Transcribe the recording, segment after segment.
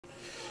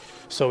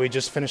So we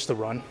just finished the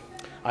run.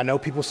 I know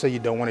people say you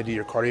don't want to do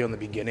your cardio in the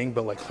beginning,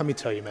 but like, let me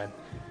tell you, man,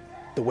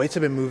 the weights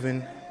have been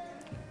moving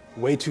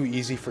way too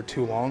easy for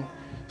too long.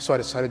 So I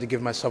decided to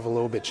give myself a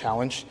little bit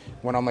challenge.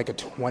 Went on like a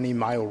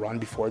 20-mile run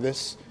before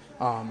this.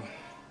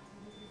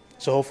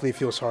 So hopefully it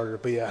feels harder,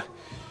 but yeah,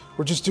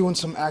 we're just doing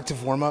some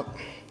active warm up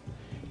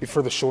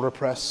before the shoulder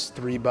press,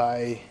 3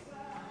 by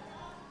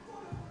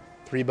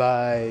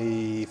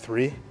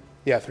 3.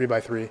 Yeah, 3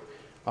 by 3.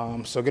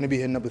 So gonna be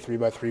hitting up the 3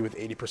 by 3 with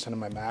 80% of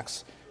my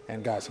max.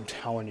 And guys, I'm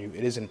telling you,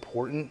 it is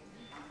important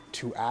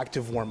to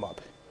active warm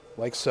up,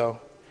 like so,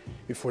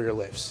 before your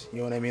lifts. You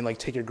know what I mean? Like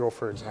take your girl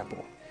for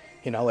example.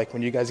 You know, like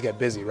when you guys get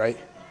busy, right?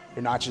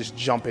 You're not just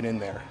jumping in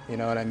there. You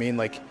know what I mean?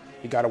 Like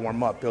you gotta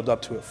warm up, build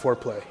up to it,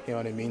 foreplay. You know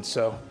what I mean?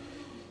 So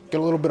get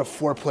a little bit of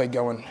foreplay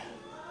going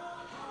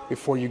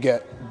before you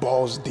get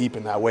balls deep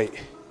in that weight.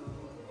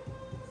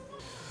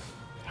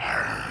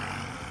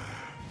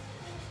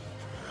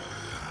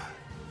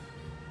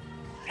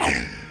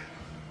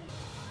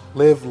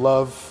 Live,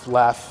 love,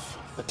 laugh,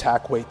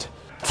 attack, weight.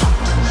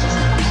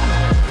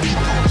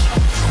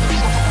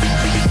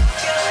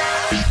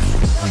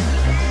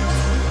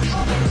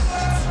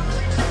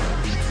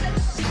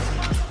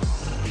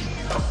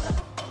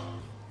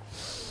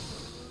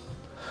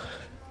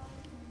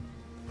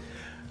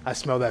 I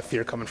smell that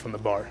fear coming from the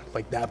bar.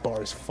 Like that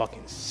bar is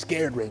fucking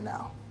scared right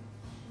now.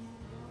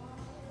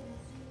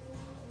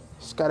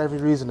 It's got every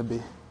reason to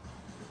be.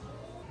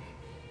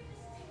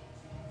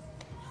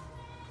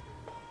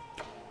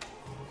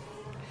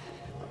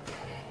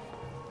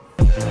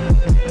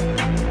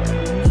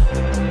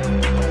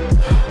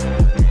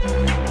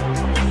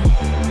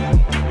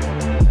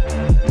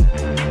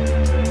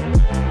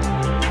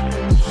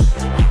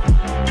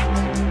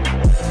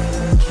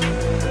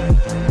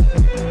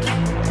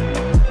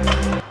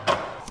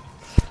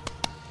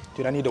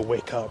 Dude, I need to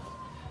wake up.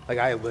 Like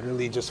I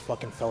literally just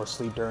fucking fell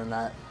asleep during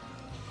that.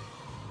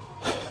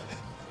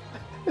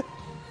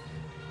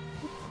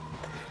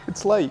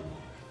 It's late.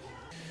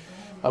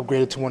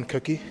 Upgraded to 1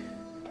 cookie.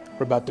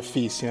 We're about to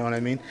feast, you know what I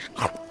mean?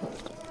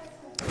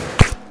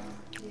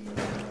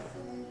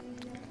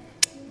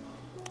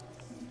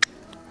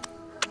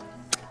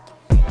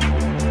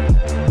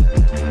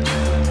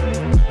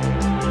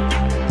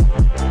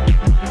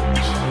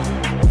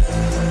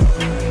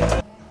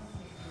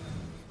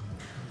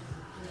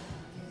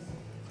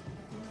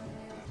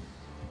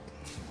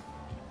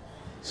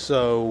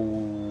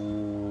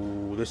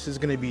 So this is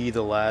gonna be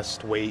the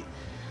last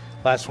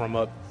warm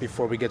up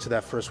before we get to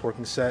that first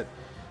working set.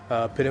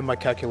 Put in my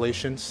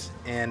calculations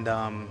and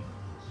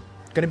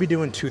gonna be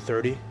doing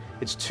 230.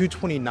 It's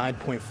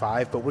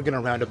 229.5, but we're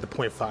gonna round up the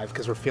 0.5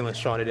 because we're feeling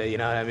strong today, you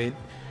know what I mean?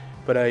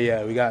 But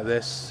yeah, we got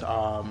this.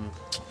 And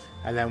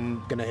then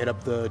I'm gonna hit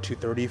up the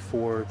 230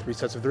 for 3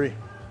 sets of 3.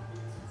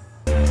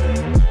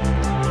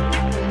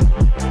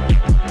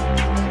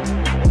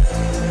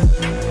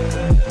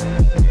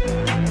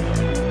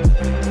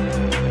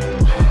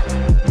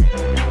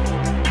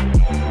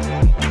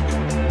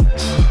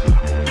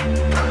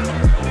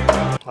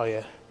 Oh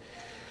yeah,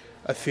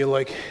 I feel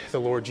like the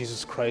Lord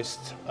Jesus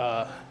Christ,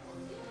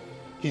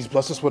 he's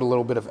blessed us with a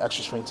little bit of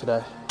extra strength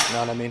today, you know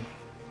what I mean?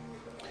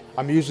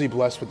 I'm usually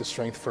blessed with the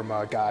strength from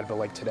God, but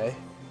like today,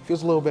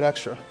 feels a little bit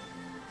extra.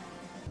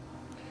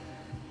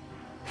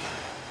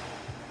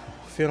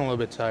 Feeling a little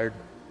bit tired.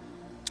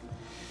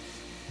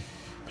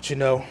 But you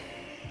know,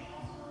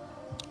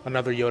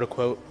 another Yoda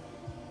quote,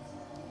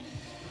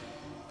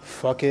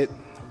 fuck it,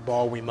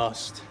 ball we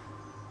must.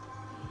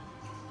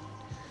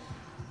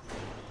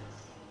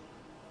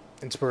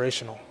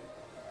 Inspirational.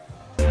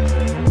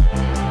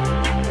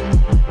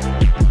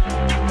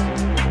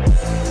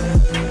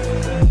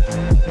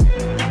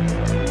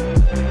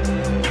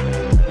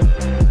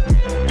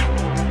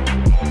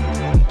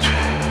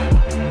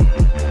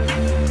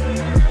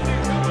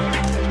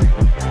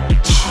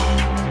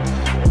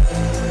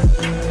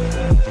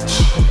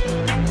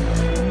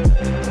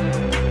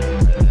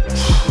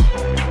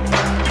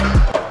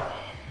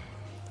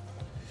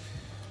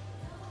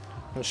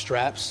 No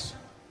straps,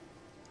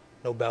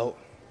 no belt.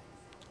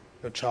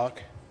 No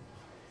chalk,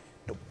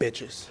 no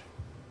bitches.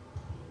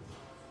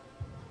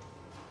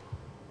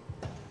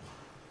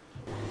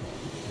 All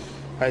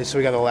right, so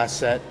we got the last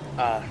set.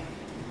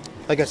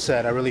 Like I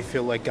said, I really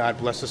feel like God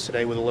blessed us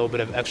today with a little bit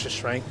of extra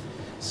strength.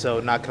 So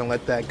not gonna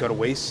let that go to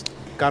waste.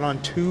 Got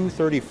on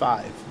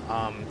 235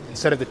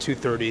 instead of the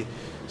 230.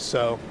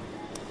 So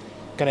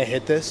gonna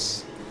hit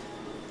this,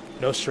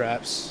 no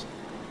straps.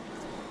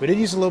 We did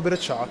use a little bit of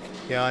chalk,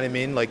 you know what I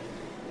mean? Like,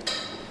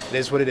 it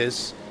is what it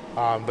is,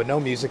 but no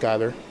music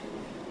either.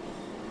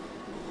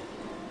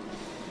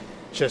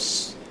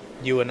 Just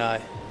you and I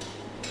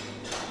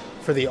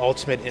for the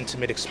ultimate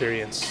intimate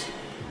experience.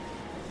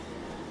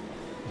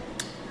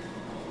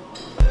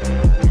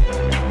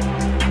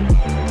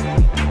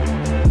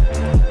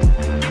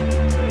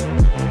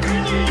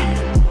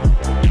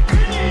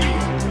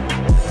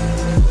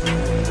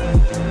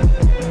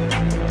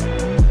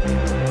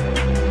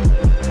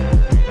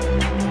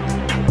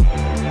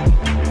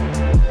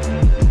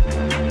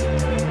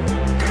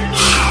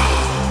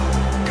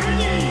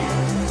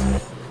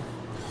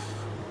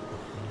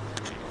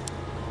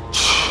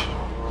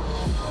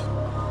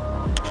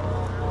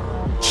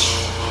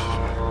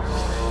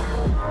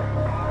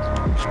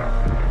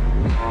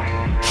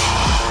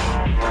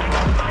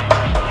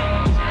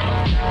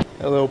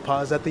 A little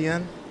pause at the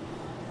end.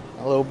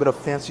 A little bit of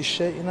fancy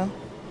shit, you know?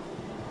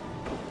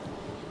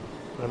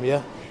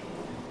 Yeah.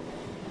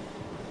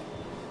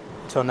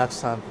 Until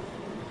next time.